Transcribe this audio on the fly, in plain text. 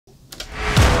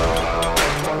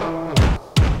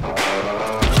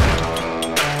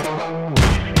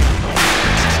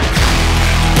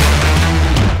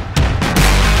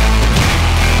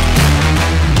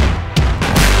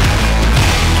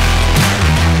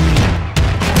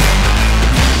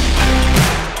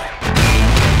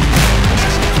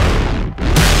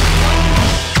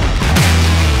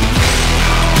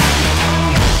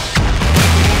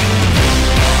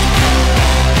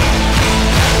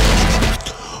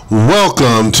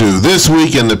Welcome to This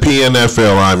Week in the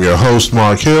PNFL. I'm your host,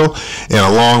 Mark Hill, and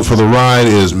along for the ride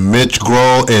is Mitch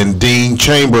Grohl and Dean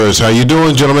Chambers. How you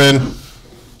doing, gentlemen?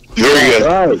 Very good.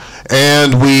 Right.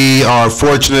 And we are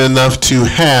fortunate enough to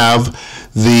have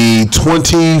the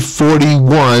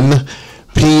 2041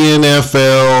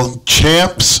 PNFL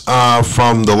champs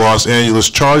from the Los Angeles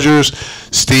Chargers,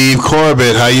 Steve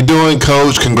Corbett. How you doing,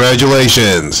 Coach?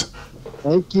 Congratulations.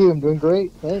 Thank you. I'm doing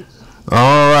great. Thanks.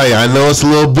 All right, I know it's a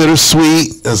little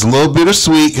bittersweet. It's a little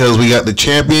bittersweet because we got the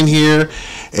champion here,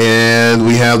 and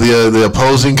we have the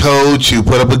opposing coach who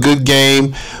put up a good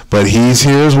game, but he's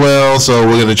here as well. So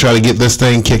we're going to try to get this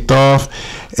thing kicked off,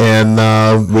 and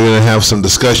we're going to have some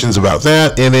discussions about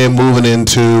that, and then moving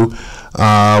into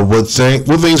what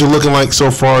things are looking like so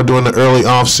far during the early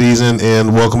off season,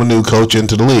 and welcome a new coach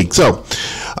into the league. So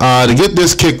to get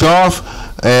this kicked off,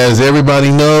 as everybody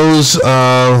knows,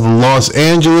 Los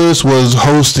Angeles was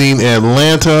hosting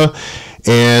Atlanta,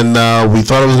 and we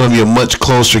thought it was going to be a much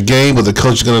closer game, but the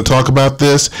coach is going to talk about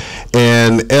this.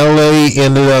 And LA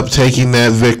ended up taking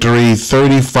that victory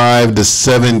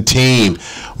 35-17.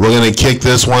 We're going to kick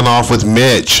this one off with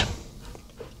Mitch.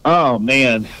 Oh,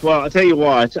 man. Well, I'll tell you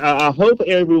what, I hope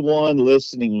everyone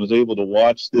listening was able to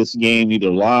watch this game either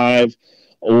live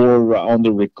or on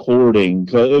the recording,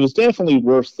 because it was definitely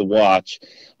worth the watch.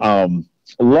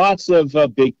 Lots of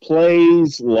big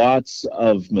plays, lots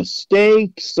of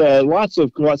mistakes, lots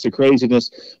of craziness,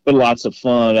 but lots of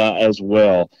fun as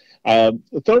well.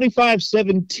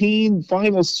 35-17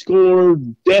 final score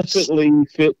definitely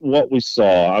fit what we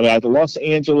saw. I mean, the Los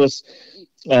Angeles,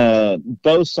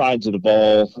 both sides of the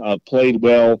ball played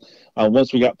well.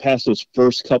 Once we got past those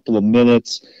first couple of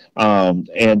minutes, rushing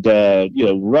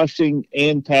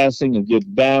and passing, a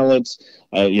good balance.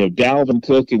 Dalvin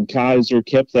Cook and Kaiser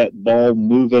kept that ball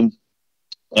moving.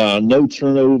 No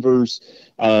turnovers,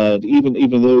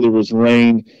 even though there was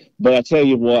rain. But I tell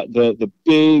you what, the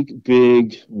big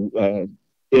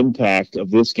impact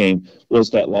of this game was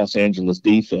that Los Angeles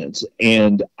defense.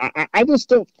 And I just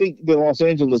don't think the Los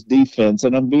Angeles defense,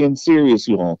 and I'm being serious,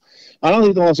 you all, I don't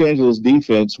think the Los Angeles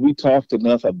defense, we talked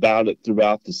enough about it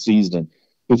throughout the season.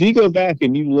 If you go back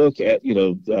and you look at,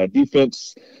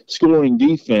 defense, scoring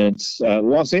defense,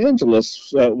 Los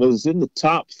Angeles was in the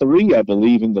top 3, I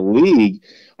believe, in the league.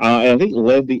 And I think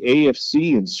led the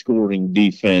AFC in scoring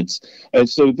defense. And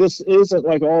so this isn't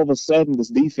like all of a sudden this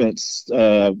defense, had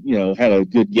a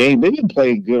good game. They've been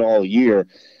playing good all year.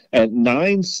 At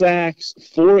 9 sacks,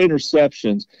 4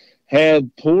 interceptions,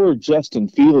 had poor Justin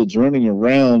Fields running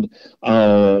around,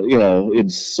 in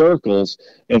circles.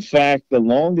 In fact, the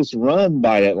longest run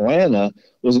by Atlanta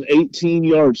was an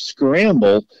 18-yard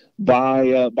scramble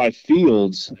by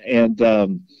Fields. And,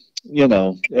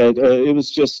 it was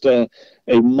just a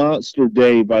monster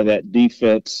day by that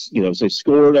defense. So they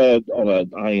scored on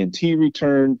an INT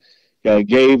return,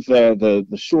 gave the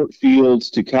short fields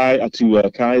to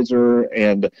Kaiser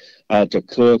and to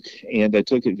Cook, and they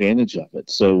took advantage of it.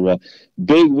 So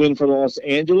big win for Los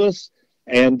Angeles,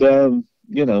 and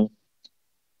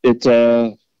it's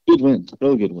a good win,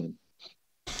 really good win.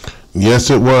 Yes,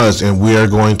 it was, and we are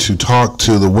going to talk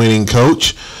to the winning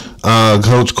coach,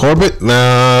 Coach Corbett.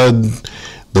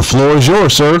 The floor is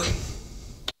yours, sir.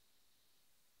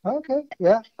 Okay.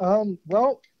 Yeah.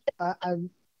 Well,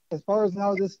 I'm as far as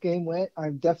how this game went, I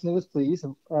definitely was pleased.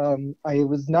 I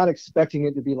was not expecting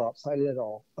it to be lopsided at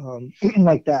all,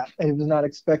 like that. I was not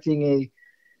expecting a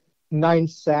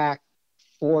 9-sack,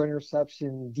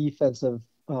 4-interception defensive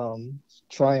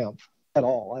triumph at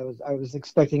all. I was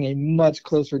expecting a much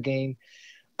closer game.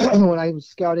 When I was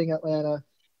scouting Atlanta,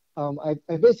 I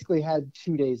basically had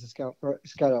 2 days to scout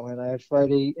Atlanta. I had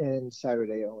Friday and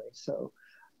Saturday only, so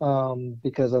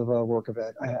because of a work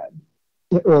event I had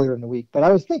earlier in the week. But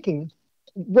I was thinking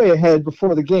way ahead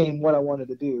before the game what I wanted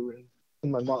to do in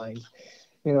my mind.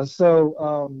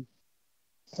 So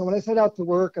when I set out to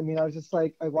work, I was just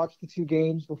like, I watched the 2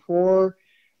 games before,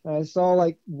 and I saw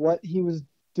like what he was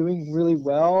doing really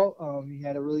well. He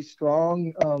had a really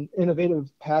strong,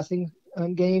 innovative passing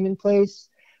game in place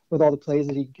with all the plays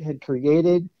that he had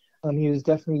created. He was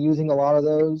definitely using a lot of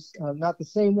those, not the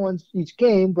same ones each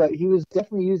game, but he was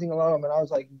definitely using a lot of them. And I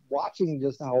was like watching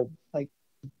just how like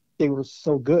they were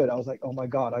so good. I was like, oh my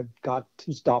God, I've got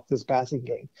to stop this passing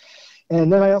game.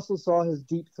 And then I also saw his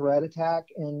deep threat attack,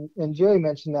 and Jerry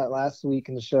mentioned that last week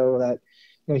in the show that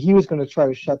he was going to try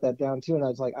to shut that down too. And I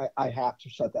was like, I have to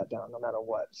shut that down no matter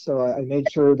what. So I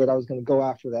made sure that I was going to go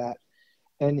after that.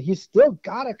 And he still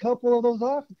got a couple of those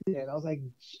off. And I was like,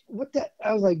 what the?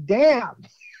 I was like, damn.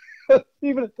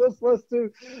 Even if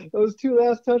those two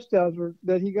last touchdowns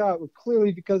that he got were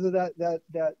clearly because of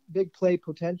that big play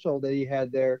potential that he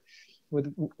had there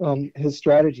with his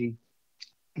strategy.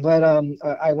 But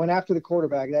I went after the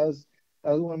quarterback. That was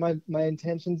one of my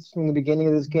intentions from the beginning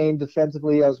of this game.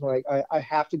 Defensively, I was like, I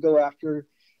have to go after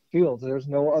Fields. There's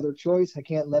no other choice. I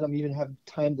can't let him even have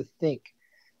time to think.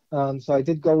 So I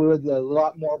did go with a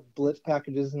lot more blitz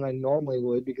packages than I normally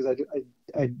would because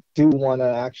I do want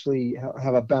to actually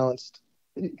have a balanced,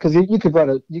 because you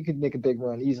could make a big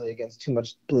run easily against too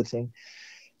much blitzing.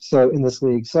 So in this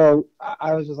league, so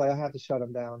I was just like, I have to shut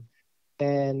him down.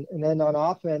 And then on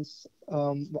offense,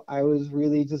 I was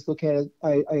really just looking at it.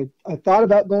 I thought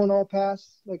about going all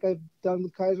pass like I've done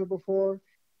with Kaiser before,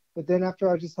 but then after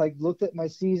I just like looked at my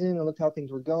season and looked how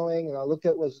things were going, and I looked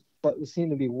at what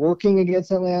seemed to be working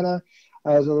against Atlanta,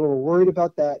 I was a little worried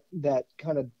about that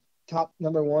kind of top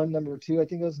number one, number two. I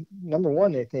think it was number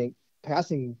one. I think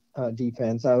passing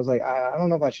defense. I was like, I don't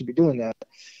know if I should be doing that.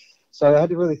 So I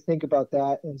had to really think about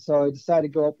that, and so I decided to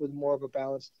go up with more of a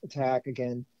balanced attack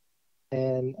again.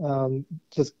 And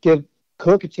just give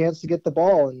Cook a chance to get the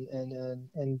ball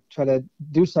and try to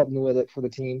do something with it for the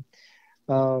team.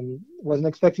 Wasn't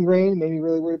expecting rain. Made me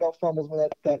really worried about fumbles when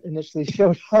that initially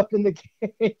showed up in the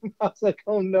game. I was like,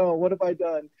 oh no, what have I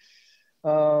done?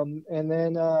 And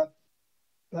then the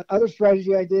other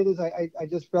strategy I did is I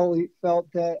just felt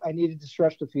that I needed to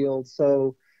stretch the field.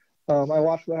 So I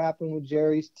watched what happened with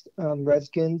Jerry's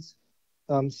Redskins.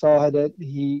 Saw that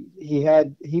he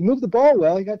moved the ball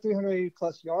well. He got 380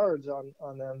 plus yards on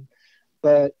them,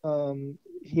 but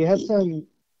he had some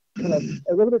kind of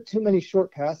a little bit too many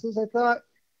short passes, I thought,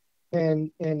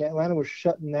 and Atlanta was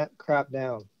shutting that crap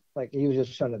down. Like he was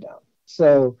just shutting it down.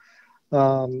 So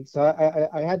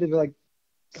I had to like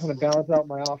kind of balance out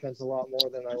my offense a lot more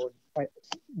than I would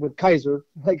with Kaiser.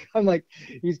 Like I'm like,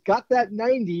 he's got that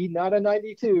 90, not a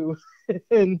 92.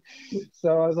 And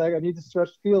so I was like, I need to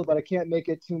stretch the field, but I can't make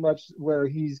it too much where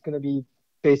he's going to be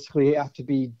basically have to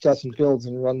be Justin Fields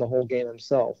and run the whole game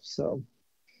himself. So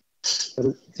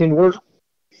it seemed to work.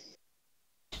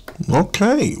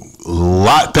 Okay,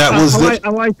 I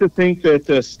like to think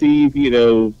that Steve,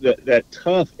 that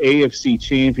tough AFC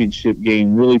Championship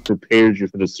game really prepared you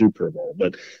for the Super Bowl.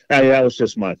 But that was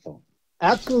just my thought.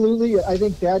 Absolutely, I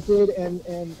think that did, and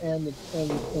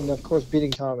of course beating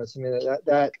Thomas. I mean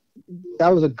that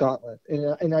was a gauntlet,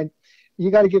 and you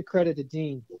got to give credit to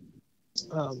Dean.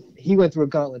 He went through a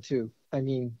gauntlet too. I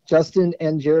mean, Justin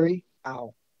and Jerry,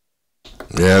 ow.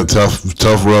 Yeah,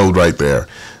 tough road right there.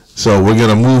 So we're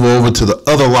gonna move over to the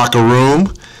other locker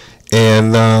room,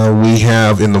 and we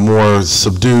have in the more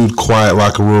subdued, quiet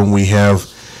locker room we have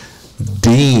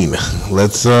Dean.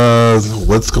 What's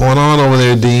going on over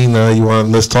there, Dean?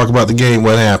 Let's talk about the game.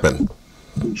 What happened?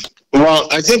 Well,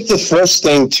 I think the first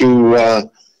thing to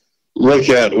look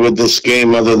at with this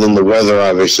game, other than the weather,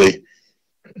 obviously,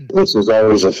 this is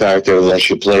always a factor unless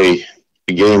you play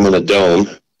a game in a dome.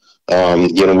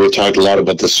 We talked a lot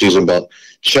about this season about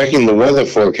checking the weather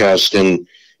forecast in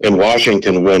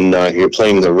Washington when you're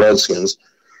playing the Redskins.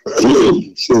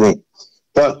 Excuse me.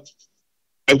 But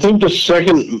I think the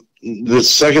second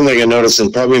thing I noticed,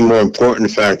 and probably more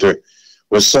important factor,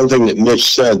 was something that Mitch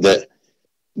said, that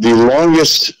the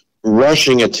longest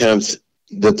rushing attempt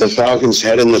that the Falcons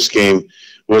had in this game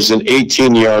was an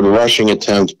 18-yard rushing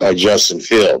attempt by Justin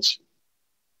Fields.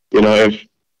 We're not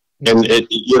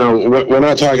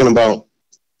talking about,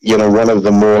 one of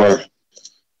the more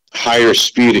higher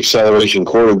speed acceleration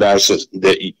quarterbacks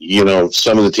that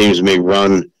some of the teams may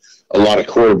run a lot of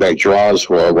quarterback draws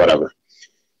for or whatever.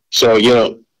 So,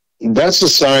 that's a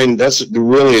sign, that's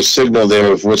really a signal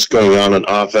there of what's going on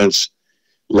offense,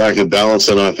 lack of balance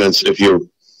on offense. If your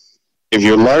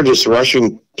largest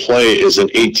rushing play is an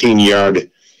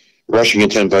 18-yard rushing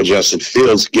attempt by Justin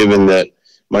Fields, given that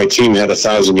my team had a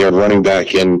 1,000-yard running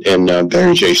back in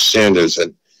Barry J. Sanders,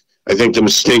 and I think the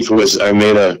mistake was I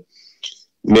made an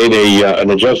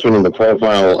adjustment in the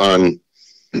profile on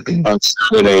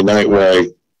Saturday night where I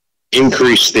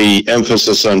increased the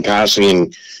emphasis on passing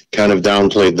and kind of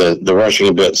downplayed the rushing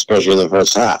a bit, especially in the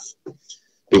first half.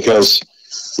 Because,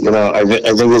 I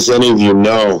think as any of you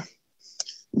know,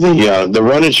 the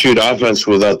run and shoot offense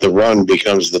without the run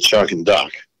becomes the chuck and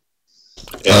duck.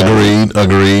 And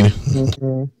Agreed.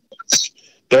 Mm-hmm.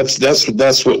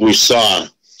 That's what we saw.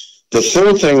 The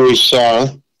third thing we saw,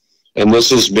 and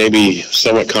this is maybe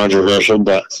somewhat controversial,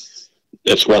 but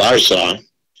it's what I saw,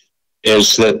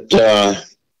 is that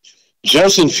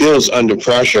Justin Fields under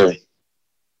pressure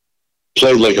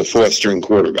played like a fourth-string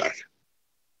quarterback.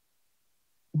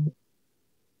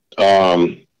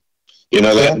 That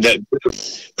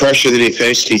pressure that he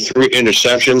faced, he threw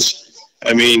interceptions.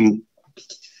 I mean,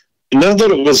 not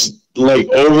that it was like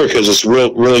over because it's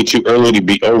really too early to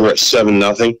be over at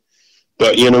 7-0.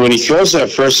 But, you know, when he throws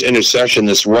that first interception,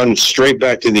 this run straight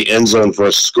back to the end zone for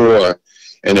a score,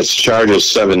 and it's Chargers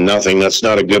 7-0, that's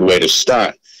not a good way to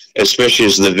start, especially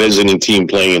as the visiting team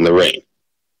playing in the rain.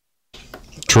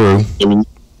 True. I mean,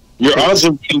 your odds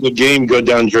of winning the game go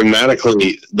down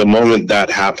dramatically the moment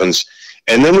that happens.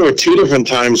 And then there were two different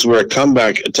times where a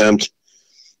comeback attempt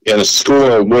and a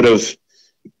score would have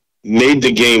made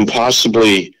the game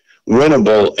possibly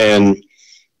winnable. And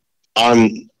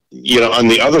on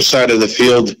the other side of the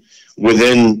field,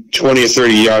 within 20 or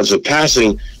 30 yards of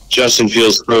passing, Justin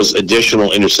Fields throws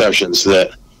additional interceptions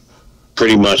that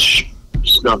pretty much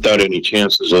snuffed out any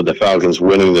chances of the Falcons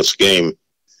winning this game.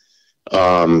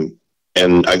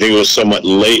 And I think it was somewhat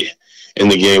late in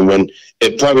the game when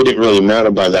it probably didn't really matter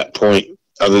by that point,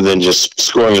 other than just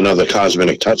scoring another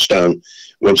cosmetic touchdown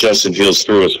when Justin Fields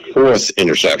threw his fourth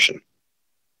interception.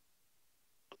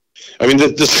 I mean,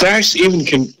 the sacks even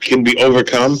can be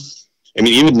overcome. I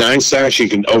mean, even 9 sacks you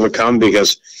can overcome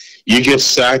because you get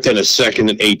sacked in a 2nd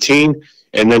and 18,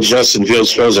 and then Justin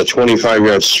Fields throws a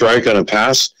 25-yard strike on a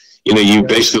pass. You know, you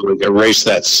basically erase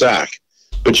that sack.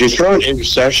 But you throw an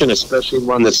interception, especially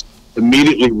one that's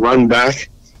immediately run back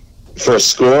for a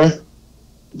score,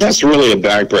 that's really a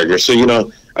backbreaker. So, you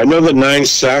know, I know that 9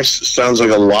 sacks sounds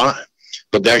like a lot,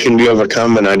 but that can be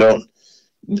overcome, and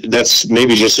that's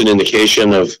maybe just an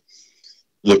indication of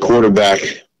the quarterback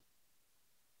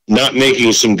not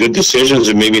making some good decisions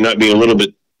and maybe not being a little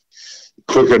bit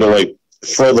quicker to, like,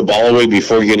 throw the ball away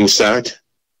before getting sacked.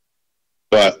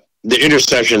 But the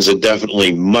interceptions are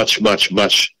definitely much, much,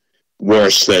 much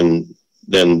worse than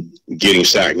getting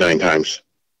sacked 9 times.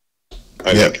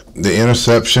 I think. The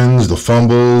interceptions, the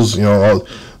fumbles, you know, all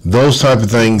those type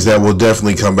of things that will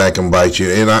definitely come back and bite you.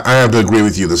 And I have to agree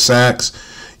with you. The sacks,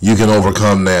 you can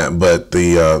overcome that, but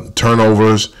the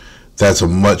turnovers, that's a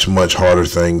much, much harder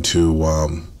thing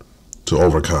to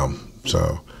overcome.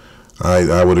 So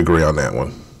I would agree on that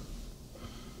one.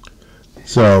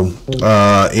 So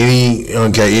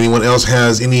anyone else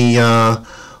has any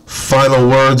final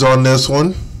words on this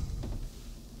one?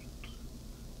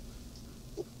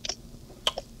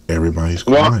 Everybody's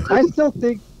quiet.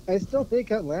 I still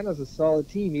think Atlanta's a solid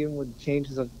team, even with the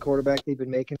changes of quarterback they've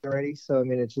been making already. So I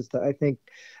mean, it's just I think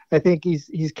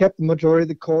he's kept the majority of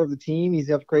the core of the team. He's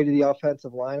upgraded the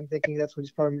offensive line. I'm thinking that's what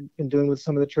he's probably been doing with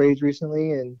some of the trades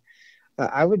recently, and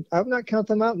I would not count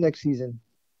them out next season.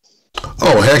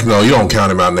 Oh heck no, you don't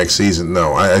count him out next season.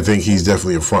 No, I think he's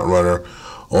definitely a front runner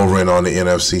over and on the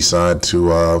NFC side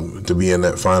to be in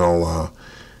that final.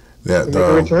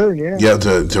 Return,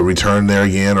 to return there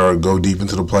again or go deep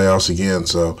into the playoffs again.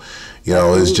 So, you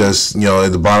know, it's just, you know,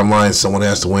 at the bottom line, someone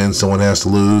has to win, someone has to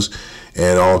lose, and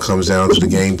it all comes down to the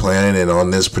game plan. And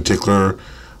on this particular,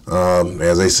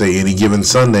 as they say, any given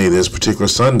Sunday, you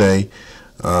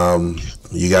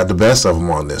got the best of them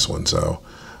on this one. So,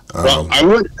 well, I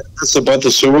would this about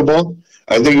the Super Bowl.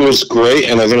 I think it was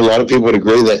great, and I think a lot of people would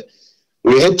agree that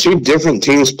we had 2 different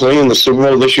teams playing in the Super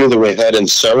Bowl this year than we had in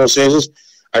several seasons.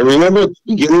 I remember at the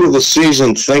beginning of the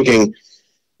season thinking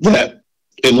that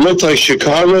it looked like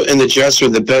Chicago and the Jets were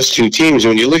the best 2 teams.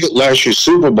 When you look at last year's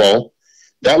Super Bowl,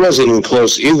 that wasn't even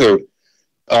close either.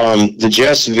 The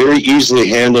Jets very easily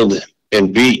handled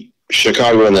and beat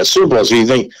Chicago in that Super Bowl. So you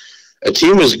think a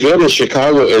team as good as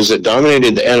Chicago is that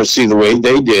dominated the NFC the way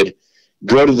they did,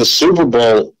 go to the Super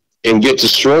Bowl and get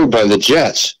destroyed by the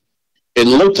Jets. It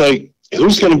looked like,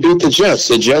 who's going to beat the Jets?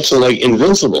 The Jets are like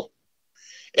invincible.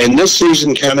 And this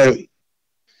season kind of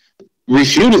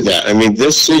refuted that. I mean,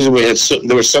 this season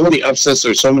there were so many upsets,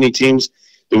 there were so many teams,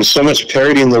 there was so much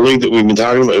parity in the league that we've been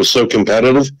talking about. It was so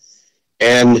competitive.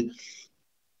 And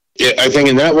I think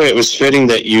in that way it was fitting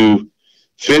that you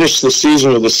finish the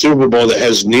season with a Super Bowl that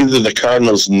has neither the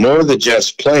Cardinals nor the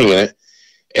Jets playing in it.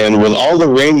 And with all the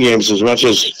rain games, as much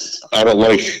as I don't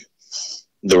like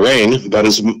the rain, but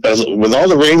as with all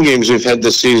the rain games we've had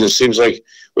this season, it seems like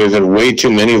we've had way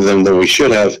too many of them than we should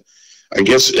have. I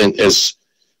guess as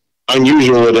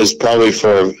unusual it is probably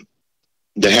to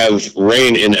have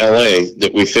rain in LA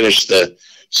that we finished the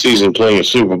season playing a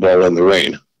Super Bowl in the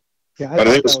rain. Yeah, but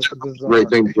I think it's a great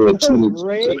thing for it.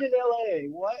 Rain in LA,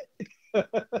 what?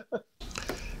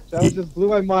 That just blew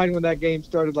my mind when that game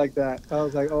started like that. I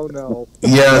was like, oh no.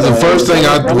 Yeah, the first thing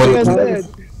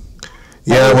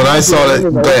when I saw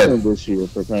that this year,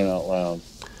 for crying out loud.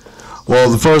 Well,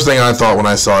 the first thing I thought when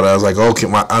I saw that, I was like, okay,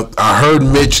 I heard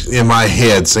Mitch in my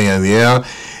head saying, yeah,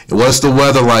 what's the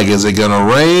weather like? Is it going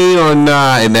to rain or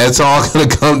not? And that's all going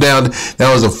to come down.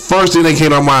 That was the first thing that came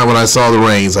to my mind when I saw the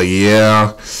rain. It's like,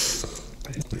 yeah,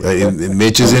 And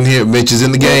Mitch is in here. Mitch is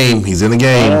in the game. He's in the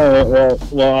game.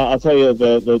 Well, I'll tell you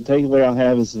the takeaway I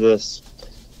have is this: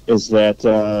 is that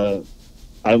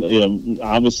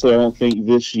obviously I don't think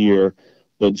this year,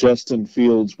 but Justin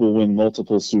Fields will win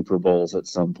multiple Super Bowls at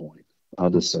some point. I'll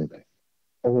just say that.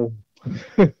 Oh.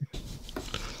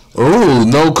 Oh,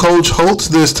 no Coach Holtz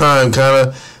this time. Kind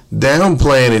of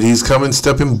downplaying it. He's coming,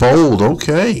 stepping bold.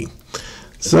 Okay.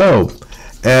 So,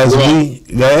 as we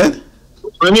go ahead.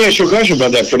 Let me ask you a question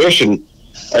about that prediction.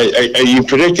 Are you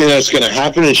predicting that's going to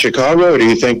happen in Chicago, or do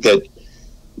you think that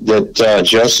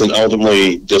Justin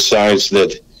ultimately decides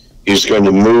that he's going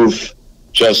to move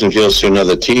Justin Fields to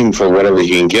another team for whatever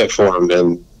he can get for him?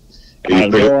 And I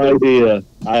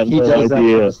have no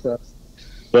idea.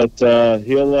 But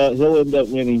he'll end up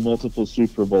winning multiple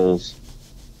Super Bowls,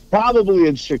 probably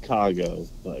in Chicago.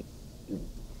 But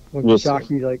we'll shock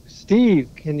you, like, Steve,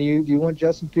 do you want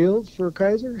Justin Fields for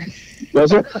Kaiser?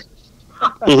 Yes, sir.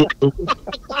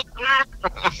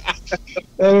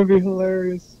 That would be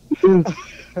hilarious.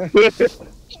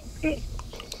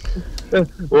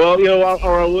 Well,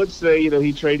 or I would say,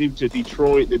 he traded him to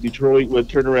Detroit. That Detroit would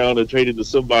turn around and trade him to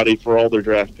somebody for all their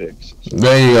draft picks.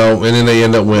 There you go, and then they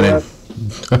end up winning.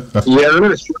 Yeah, I'm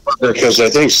not sure about that because I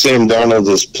think Sam Darnold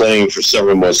is playing for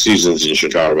several more seasons in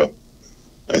Chicago.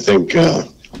 I think,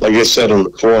 like I said on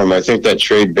the forum, I think that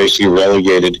trade basically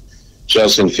relegated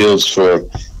Justin Fields for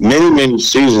many, many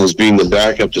seasons being the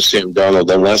backup to Sam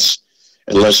Darnold,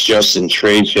 unless Justin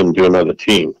trades him to another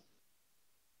team.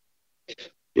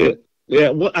 Yeah.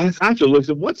 Well, I have to look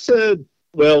at what's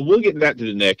well, we'll get that to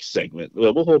the next segment.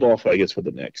 Well, we'll hold off, I guess, for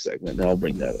the next segment, and I'll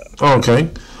bring that up. Okay.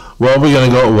 Well, we're going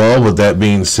to go. Well, with that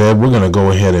being said, we're going to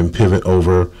go ahead and pivot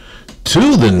over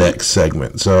to the next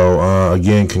segment. So,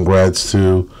 again, congrats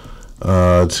to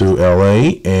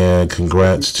LA and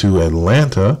congrats to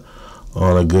Atlanta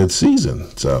on a good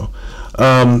season. So,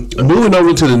 moving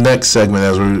over to the next segment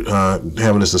as we're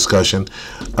having this discussion.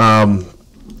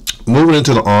 Moving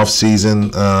into the off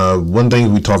season, one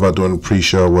thing we talked about during the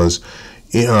pre-show was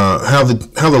how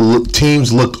the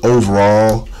teams looked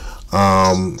overall,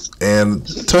 and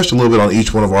touched a little bit on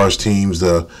each one of our teams,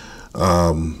 the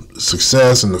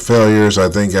success and the failures. I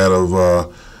think out of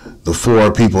the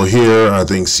four people here, I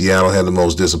think Seattle had the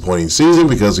most disappointing season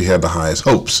because we had the highest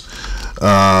hopes.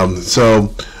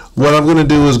 So what I'm going to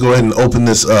do is go ahead and open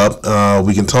this up.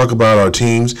 We can talk about our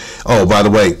teams. Oh, by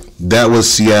the way, that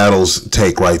was Seattle's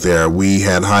take right there. We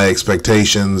had high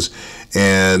expectations,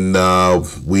 and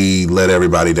we let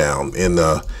everybody down in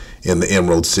the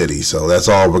Emerald City. So that's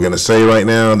all we're going to say right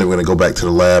now. Then we're going to go back to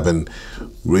the lab and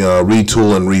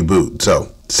retool and reboot.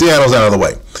 So Seattle's out of the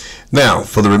way. Now,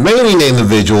 for the remaining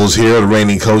individuals here, the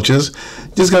reigning coaches,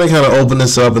 just going to kind of open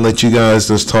this up and let you guys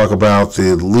just talk about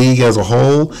the league as a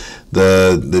whole,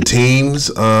 the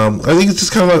teams. I think it's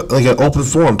just kind of like an open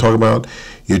forum. Talk about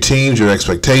your teams, your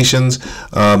expectations.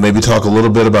 Maybe talk a little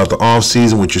bit about the off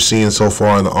season, what you're seeing so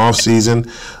far in the off season.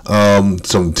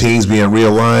 Some teams being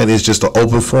realigned. It's just an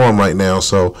open forum right now.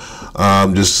 So I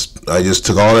just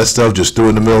took all that stuff, just threw it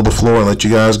in the middle of the floor, and let you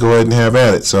guys go ahead and have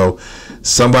at it. So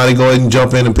somebody go ahead and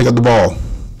jump in and pick up the ball.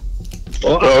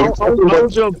 Well, I'll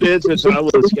jump in since I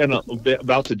was kind of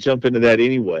about to jump into that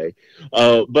anyway.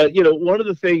 But, one of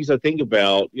the things I think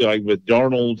about, like with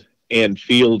Darnold and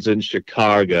Fields in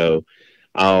Chicago,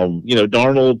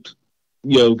 Darnold,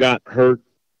 got hurt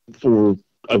for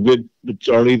a good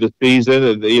majority of the season.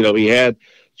 And, he had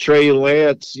Trey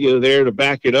Lance, there to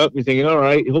back it up. You're thinking, all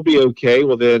right, he'll be okay.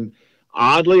 Well, then,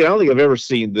 oddly, I don't think I've ever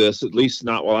seen this, at least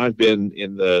not while I've been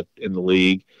in the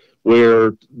league,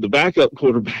 where the backup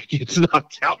quarterback gets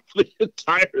knocked out for the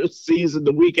entire season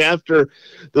the week after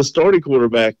the starting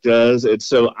quarterback does. And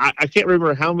so I can't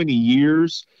remember how many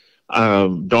years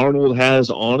Darnold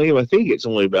has on him. I think it's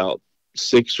only about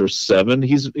 6 or 7.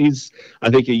 He's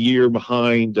I think a year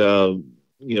behind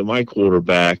my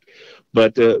quarterback.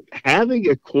 But having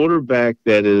a quarterback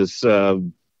that is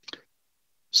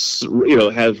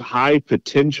have high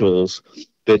potentials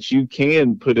that you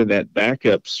can put in that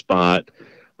backup spot,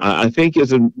 I think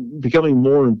is becoming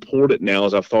more important now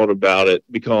as I've thought about it,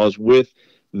 because with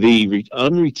the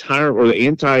unretire or the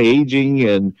anti-aging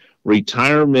and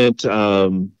retirement,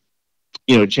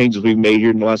 changes we've made here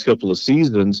in the last couple of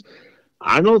seasons,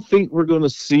 I don't think we're going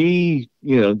to see,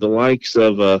 the likes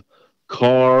of a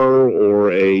Carr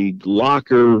or a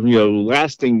Locker,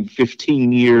 lasting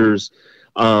 15 years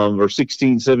or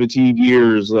 16, 17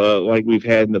 years like we've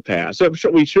had in the past. So I'm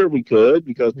sure we could,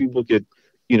 because people could,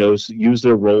 use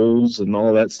their roles and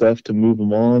all that stuff to move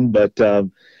them on. But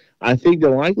I think the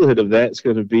likelihood of that's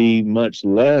going to be much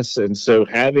less. And so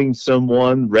having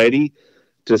someone ready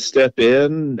to step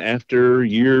in after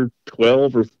year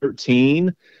 12 or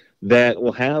 13 that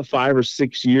will have 5 or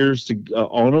 6 years to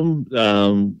on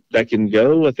them that can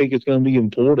go. I think it's going to be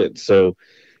important. So,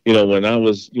 when I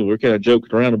was, we're kind of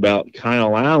joking around about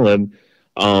Kyle Allen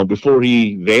before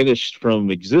he vanished from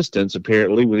existence,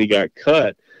 apparently, when he got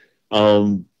cut.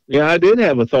 Yeah, I did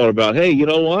have a thought about, hey, you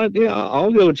know what? Yeah,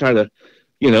 I'll go try to,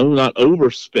 not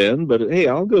overspend, but hey,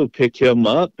 I'll go pick him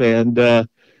up and, let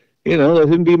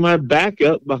him be my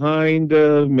backup behind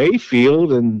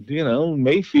Mayfield. And,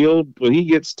 Mayfield, when he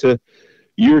gets to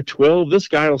year 12, this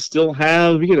guy will still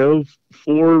have,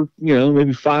 4,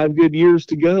 maybe 5 good years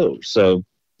to go. So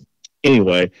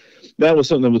anyway, that was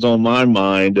something that was on my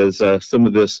mind as some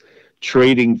of this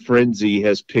trading frenzy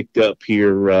has picked up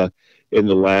here in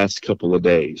the last couple of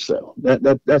days. So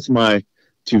that's my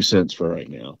 2 cents for right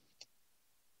now.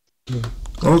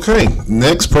 Okay,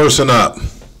 next person up.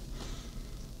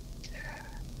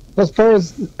 As far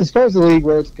as the league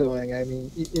where it's going, I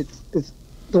mean, it's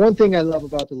the one thing I love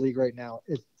about the league right now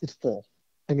is it's full.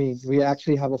 I mean, we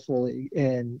actually have a full league,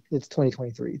 and it's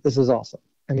 2023. This is awesome.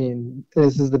 I mean,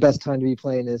 this is the best time to be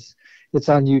playing this. It's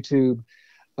on YouTube.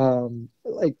 Come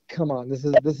on, this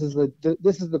is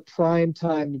the prime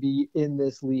time to be in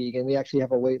this league, and we actually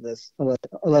have a wait list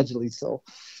allegedly. So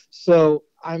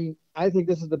I think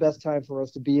this is the best time for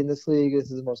us to be in this league. This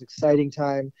is the most exciting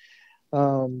time.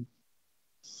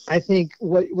 I think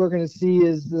what we're going to see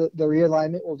is the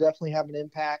realignment will definitely have an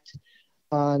impact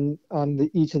on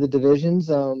each of the divisions.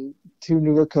 2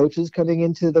 newer coaches coming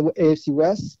into the AFC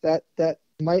West that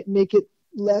might make it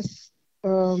less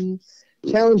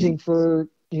challenging for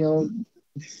the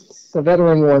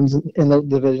veteran ones in the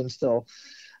division still.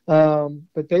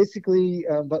 But basically,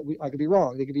 I could be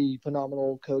wrong. They could be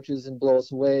phenomenal coaches and blow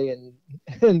us away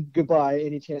and goodbye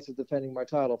any chance of defending my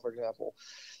title, for example.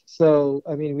 So,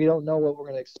 I mean, we don't know what we're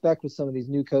going to expect with some of these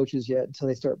new coaches yet until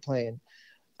they start playing.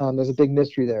 There's a big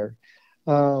mystery there.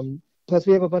 Plus,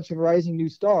 we have a bunch of rising new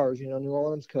stars. New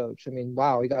Orleans coach. I mean,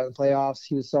 wow, he got in the playoffs.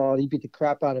 He was solid. He beat the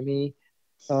crap out of me.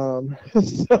 So,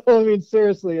 I mean,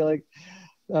 seriously,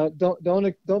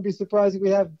 don't be surprised if we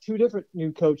have 2 different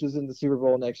new coaches in the Super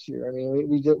Bowl next year. I mean,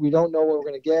 we don't know what we're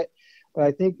going to get, but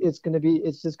I think it's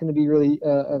just going to be really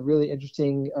a really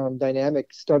interesting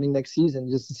dynamic starting next season,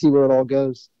 just to see where it all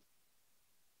goes.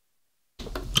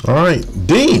 All right,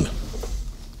 Dean.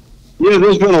 Yeah,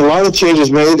 there's been a lot of changes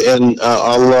made, and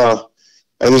I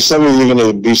think some of you are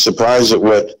going to be surprised at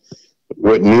what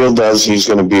Neil does. He's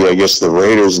going to be, I guess, the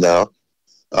Raiders now.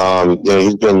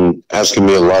 He's been asking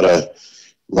me a lot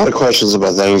of questions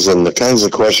about things, and the kinds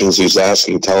of questions he's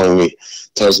asking tells me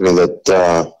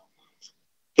that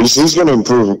he's going to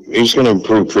improve. He's going to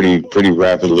improve pretty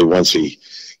rapidly once he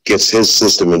gets his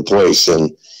system in place,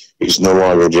 and he's no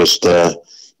longer just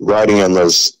riding on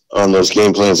those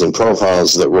game plans and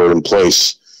profiles that were in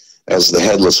place as the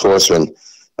headless horseman.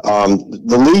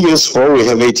 The league is full. We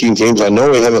have 18 teams. I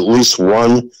know we have at least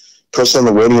one person on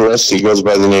the waiting list. He goes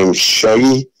by the name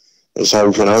Shuggy. That's how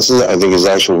he pronounces it. I think his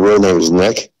actual real name is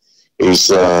Nick.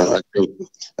 He's I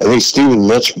think Steve and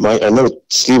Mitch might. I know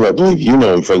Steve. I believe you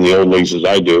know him from the old leagues as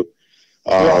I do.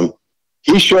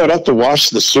 He showed up to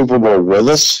watch the Super Bowl with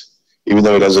us, even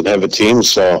though he doesn't have a team.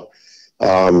 So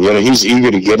he's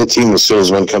eager to get a team as soon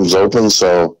as one comes open.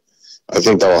 So I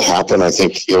think that will happen. I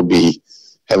think he'll be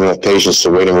having enough patience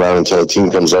to wait around until a team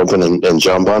comes open and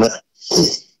jump on it.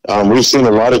 We've seen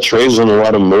a lot of trades and a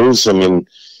lot of moves. I mean,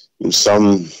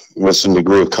 some with some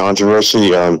degree of controversy.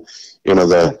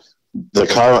 The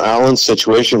Kyle Allen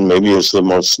situation maybe is the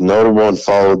most notable, and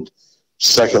followed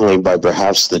secondly by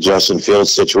perhaps the Justin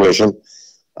Fields situation.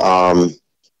 And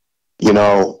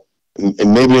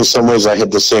maybe in some ways I had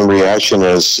the same reaction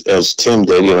as Tim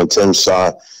did. Tim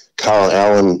saw Kyle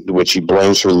Allen, which he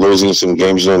blames for losing some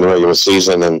games during the regular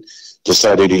season, and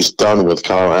decided he's done with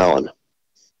Kyle Allen.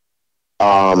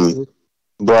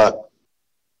 But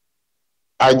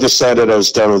I decided I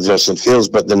was done with Justin Fields,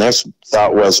 but the next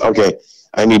thought was, okay,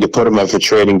 I need to put him up for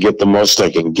trade and get the most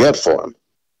I can get for him.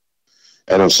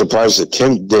 And I'm surprised that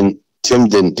Tim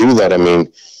didn't do that. I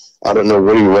mean, I don't know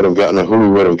what he would have gotten or who he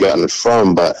would have gotten it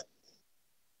from, but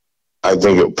I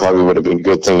think it probably would have been a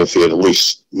good thing if he had at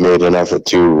least made an effort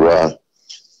to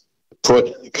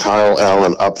put Kyle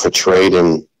Allen up for trade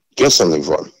and get something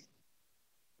for him.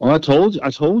 Well, I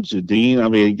told you, Dean. I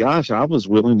mean, gosh, I was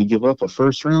willing to give up a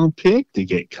first-round pick to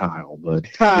get Kyle, but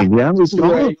maybe I was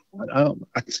gone.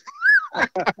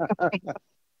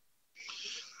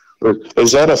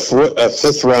 Is that a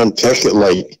fifth-round pick at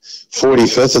like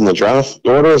 45th in the draft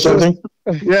order or something?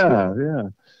 Yeah.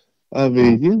 I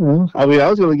mean, I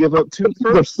was going to give up 2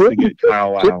 firsts to get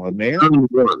Kyle Allen, man.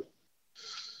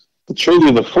 Trade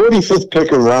you the 45th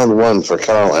pick in round 1 for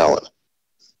Kyle Allen.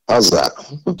 How's that?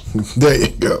 There you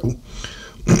go.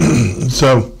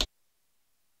 So,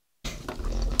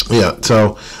 yeah.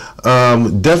 So,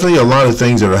 definitely a lot of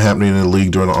things that are happening in the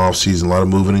league during the offseason. A lot of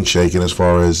moving and shaking as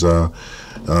far as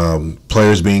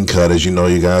players being cut. As you know,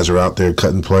 you guys are out there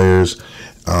cutting players.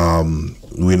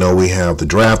 We know we have the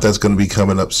draft that's going to be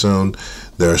coming up soon.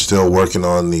 They're still working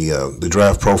on the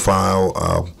draft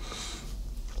profile.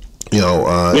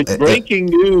 Breaking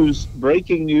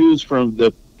news from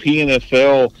the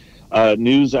PNFL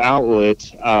news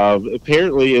outlet.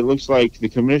 Apparently, it looks like the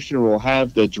commissioner will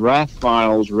have the draft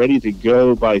files ready to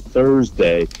go by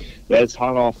Thursday. That's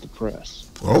hot off the press.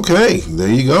 Okay, there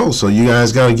you go. So you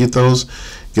guys got to get those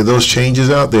changes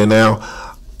out there. Now,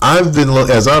 I've been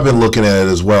looking at it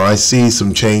as well. I see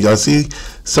some change. I see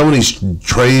some of these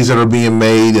trades that are being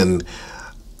made, and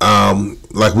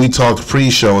like we talked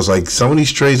pre-show, it's like some of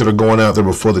these trades that are going out there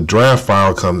before the draft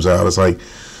file comes out. It's like,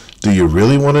 do you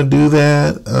really want to do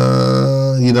that?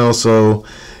 So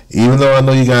even though I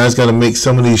know you guys got to make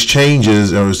some of these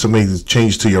changes or some of these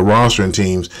changes to your roster and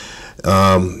teams,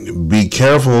 be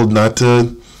careful not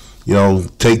to,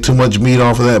 take too much meat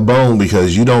off of that bone,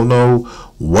 because you don't know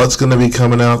what's going to be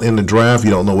coming out in the draft.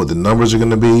 You don't know what the numbers are going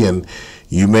to be, and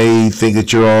you may think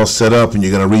that you're all set up and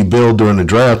you're going to rebuild during the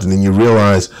draft, and then you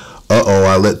realize,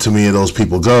 I let too many of those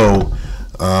people go.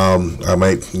 I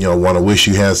might, want to wish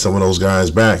you had some of those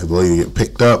guys back. They'll either get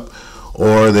picked up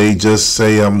or they just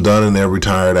say I'm done and they're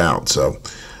retired out. So,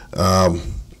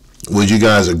 would you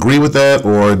guys agree with that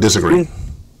or disagree?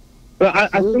 Well,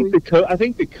 I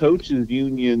think the coaches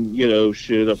union,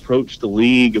 should approach the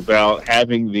league about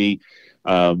having the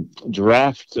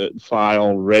draft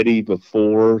file ready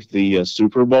before the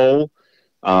Super Bowl.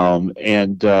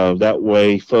 And that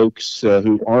way folks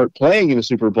who aren't playing in the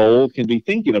Super Bowl can be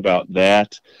thinking about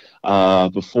that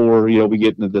before, we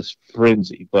get into this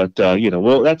frenzy. But,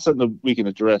 that's something we can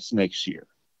address next year.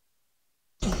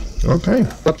 Okay.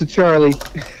 Up to Charlie.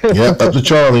 Yeah, up to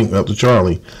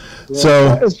Charlie. Yeah.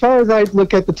 So, as far as I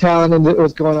look at the talent and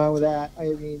what's going on with that, I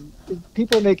mean,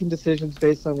 people are making decisions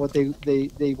based on what they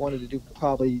wanted to do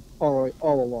probably all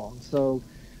along. So,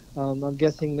 I'm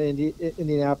guessing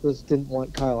Indianapolis didn't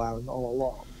want Kyle Allen all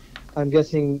along. I'm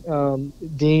guessing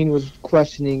Dean was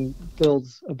questioning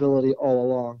Phil's ability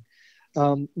all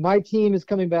along. My team is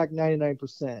coming back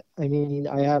 99%. I mean,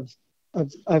 I've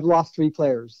lost 3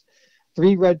 players,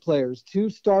 3 red players, 2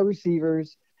 star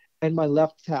receivers, and my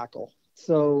left tackle.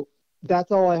 So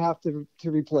that's all I have to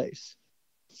replace.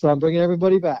 So I'm bringing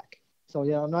everybody back. So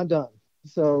yeah, I'm not done.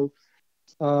 So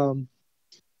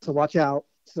watch out.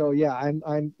 So yeah,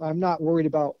 I'm not worried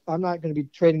about. I'm not going to be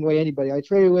trading away anybody. I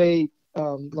traded away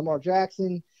Lamar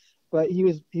Jackson, but he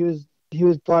was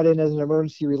brought in as an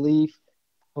emergency relief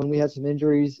when we had some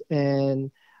injuries,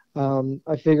 and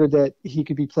I figured that he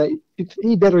could be played.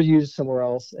 He better used somewhere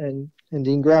else, and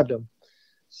Dean grabbed him.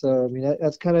 So I mean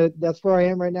that's where I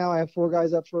am right now. I have 4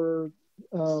 guys up for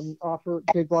offer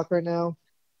big block right now,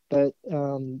 but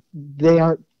they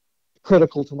aren't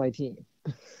critical to my team.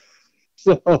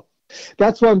 So.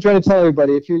 That's what I'm trying to tell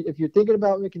everybody. If you're thinking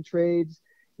about making trades,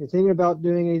 you're thinking about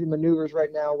doing any maneuvers right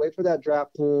now, wait for that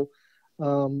draft pool.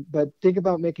 But think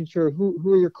about making sure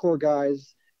who are your core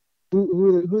guys,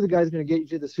 who are the guys going to get you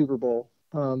to the Super Bowl.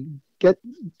 Get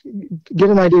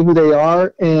an idea who they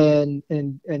are and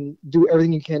do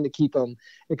everything you can to keep them.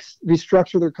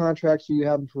 Restructure their contracts so you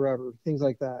have them forever. Things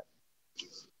like that.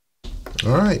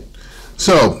 All right.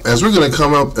 So as we're going to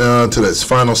come up to this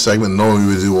final segment, normally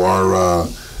we do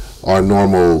our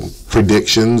normal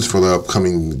predictions for the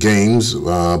upcoming games,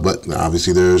 but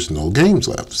obviously there's no games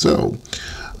left. So,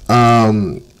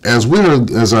 as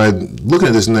I look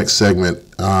at this next segment,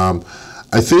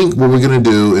 I think what we're going to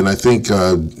do, and I think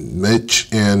Mitch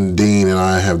and Dean and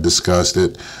I have discussed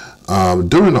it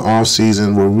during the off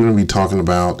season, where we're going to be talking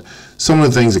about some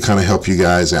of the things that kind of help you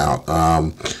guys out.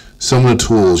 Some of the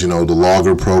tools, the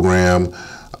logger program.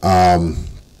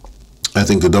 I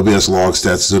think the WS log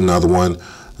stats is another one.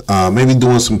 Maybe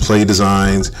doing some play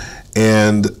designs,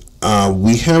 and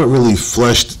we haven't really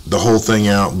fleshed the whole thing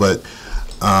out, but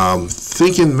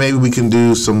thinking maybe we can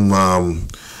do some,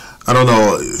 I don't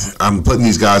know, I'm putting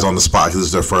these guys on the spot because this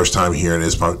is their first time hearing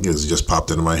this, it's just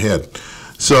popped into my head.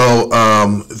 So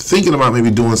thinking about maybe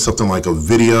doing something like a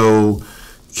video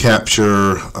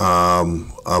capture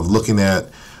of looking at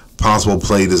possible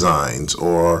play designs,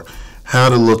 or how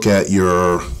to look at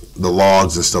the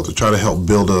logs and stuff to try to help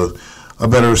build a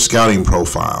better scouting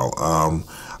profile.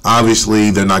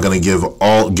 Obviously, they're not going to give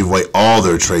away all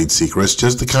their trade secrets,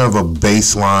 just a kind of a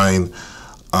baseline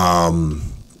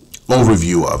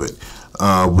overview of it.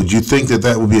 Would you think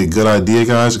that would be a good idea,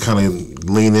 guys, to kind of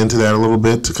lean into that a little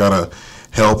bit to kind of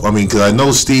help? I mean, because I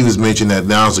know Steve has mentioned that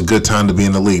now is a good time to be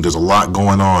in the league. There's a lot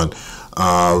going on.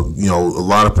 A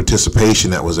lot of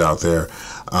participation that was out there.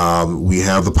 We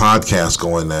have the podcast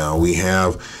going now. We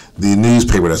have the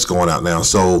newspaper that's going out now.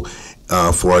 So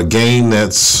for a game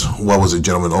that's, what was it,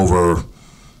 gentlemen, over,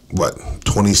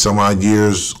 20 some odd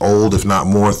years old, if not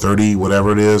more, 30,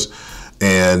 whatever it is,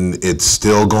 and it's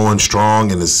still going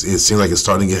strong, and it seems like it's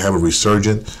starting to have a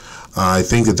resurgence. I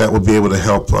think that would be able to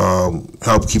help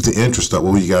keep the interest up.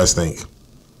 What would you guys think?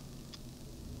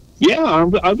 Yeah,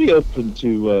 I'd be open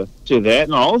to that,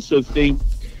 and I also think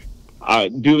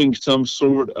doing some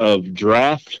sort of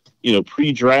draft,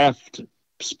 pre-draft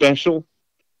special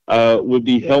would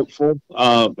be helpful.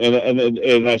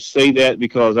 And I say that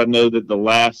because I know that the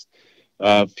last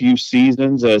few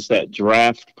seasons, as that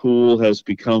draft pool has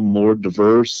become more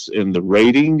diverse in the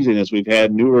ratings, and as we've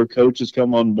had newer coaches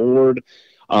come on board,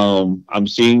 I'm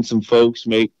seeing some folks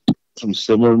make some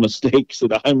similar mistakes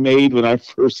that I made when I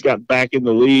first got back in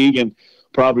the league, and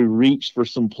probably reached for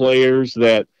some players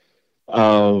that,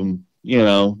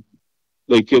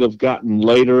 they could have gotten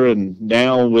later. And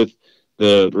now with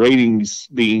the ratings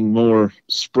being more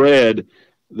spread,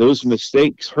 those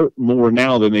mistakes hurt more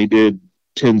now than they did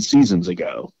 10 seasons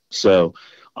ago. So,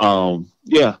 I'd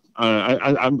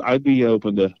be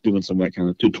open to doing some of that kind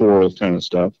of tutorial kind of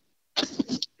stuff.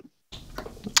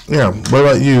 Yeah. What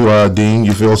about you, Dean?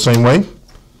 You feel the same way?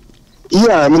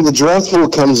 Yeah, I mean, the draft pool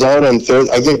comes out on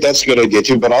Thursday. I think that's a good idea,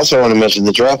 too. But also I want to mention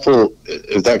the draft pool,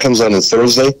 if that comes out on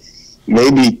Thursday,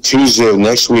 maybe Tuesday of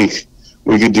next week,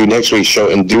 we could do next week's show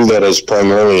and do that as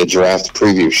primarily a draft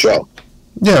preview show.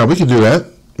 Yeah, we can do that.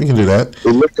 We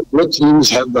look at what teams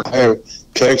have the higher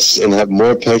picks and have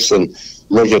more picks, and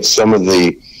look at some of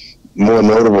the more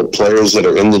notable players that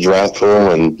are in the draft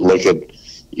pool, and look at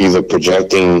either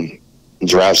projecting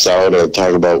drafts out or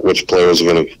talk about which players are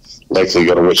going to likely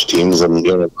go to which teams, and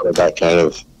that kind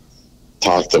of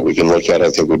talk that we can look at,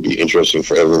 I think would be interesting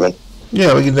for everyone.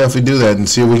 Yeah, we can definitely do that and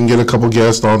see if we can get a couple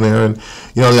guests on there. And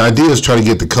the idea is try to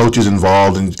get the coaches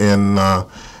involved and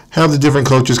have the different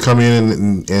coaches come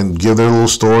in and give their little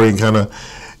story and kind of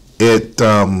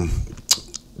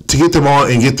to get them on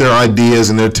and get their ideas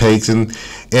and their takes and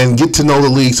get to know the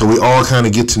league, so we all kind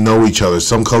of get to know each other.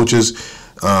 Some coaches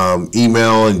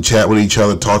email and chat with each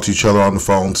other, talk to each other on the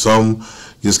phone. Some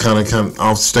just kind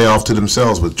of stay off to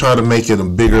themselves, but try to make it a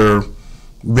bigger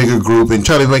group and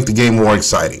try to make the game more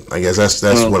exciting. I guess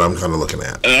that's what I'm kind of looking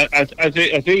at. I think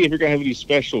if you're gonna have any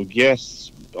special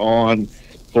guests on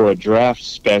for a draft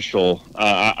special,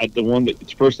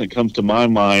 the person that comes to my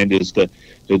mind is the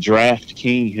draft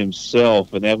king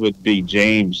himself, and that would be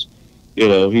James.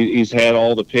 He's had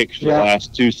all the picks for the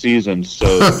last 2 seasons.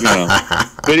 So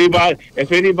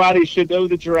if anybody should know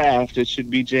the draft, it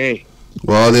should be Jay.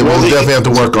 Well, they will definitely have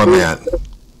to work on that.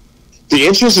 The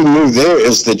interesting move there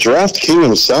is the draft king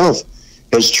himself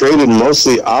has traded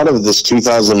mostly out of this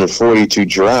 2042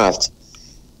 draft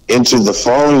into the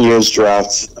following year's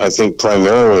draft, I think,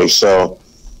 primarily. So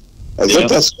I think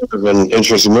that's sort of an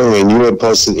interesting move. And you had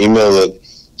posted an email that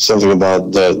something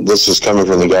about this is coming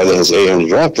from the guy that has 800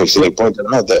 draft picks, and he pointed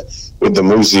out that with the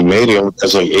moves he made, he only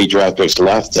has like 8 draft picks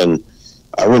left, and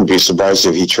I wouldn't be surprised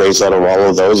if he trades out of all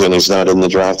of those and he's not in the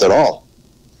draft at all.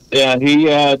 Yeah, he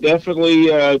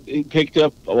definitely he picked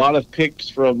up a lot of picks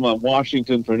from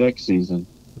Washington for next season.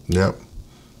 Yep.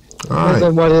 All right. And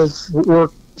then what his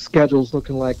work schedule's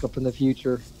looking like up in the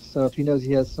future. So if he knows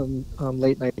he has some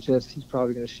late night shifts, he's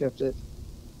probably going to shift it.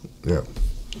 Yeah.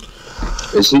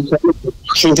 Is he coming to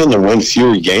Washington to win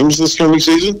fewer games this coming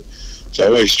season?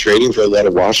 So he's trading for a lot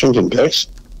of Washington picks?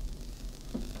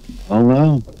 Oh,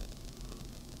 no.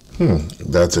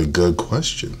 That's a good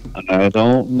question. I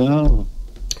don't know.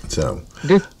 So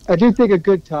I do think a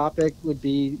good topic would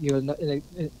be, in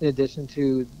addition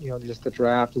to just the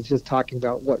draft, is just talking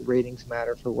about what ratings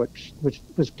matter for which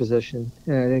position,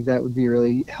 and I think that would be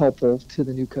really helpful to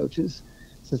the new coaches,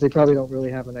 since they probably don't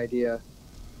really have an idea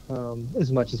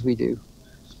as much as we do.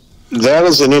 That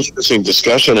is an interesting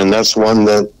discussion, and that's one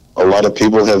that a lot of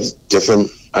people have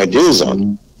different ideas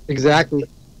on. Exactly.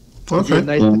 Okay. A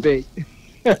nice debate.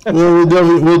 Well,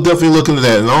 we'll definitely look into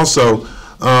that, and also.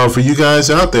 For you guys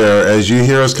out there, as you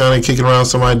hear us kind of kicking around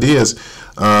some ideas,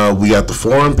 we got the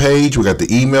forum page, we got the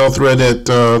email thread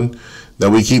that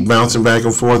we keep bouncing back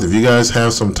and forth. If you guys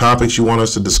have some topics you want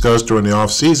us to discuss during the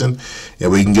off season,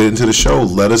 and we can get into the show,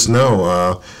 let us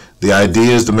know. The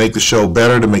idea is to make the show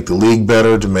better, to make the league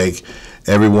better, to make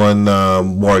everyone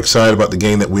more excited about the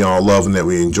game that we all love and that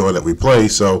we enjoy, that we play.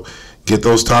 So get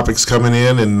those topics coming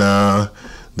in, and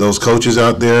those coaches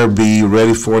out there, be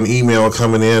ready for an email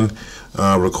coming in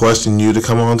requesting you to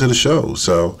come on to the show.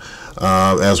 So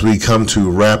as we come to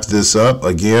wrap this up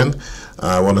again,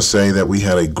 I want to say that we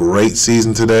had a great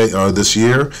season this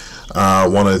year. I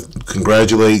want to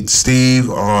congratulate Steve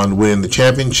on winning the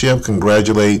championship.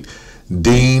 Congratulate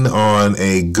Dean on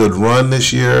a good run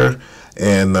this year.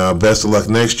 And best of luck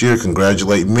next year.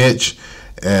 Congratulate Mitch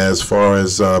as far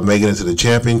as making it to the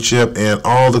championship, and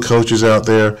all the coaches out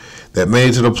there that made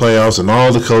it to the playoffs, and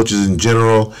all the coaches in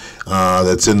general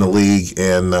that's in the league,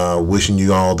 and wishing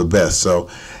you all the best. So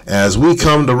as we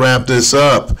come to wrap this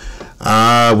up,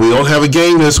 we don't have a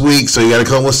game this week, so you got to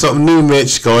come with something new,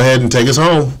 Mitch. Go ahead and take us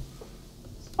home.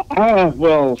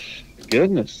 Well,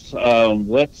 goodness.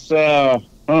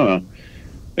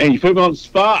 Man, you put me on the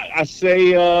spot. I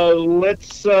say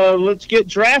let's get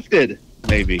drafted,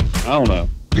 maybe. I don't know.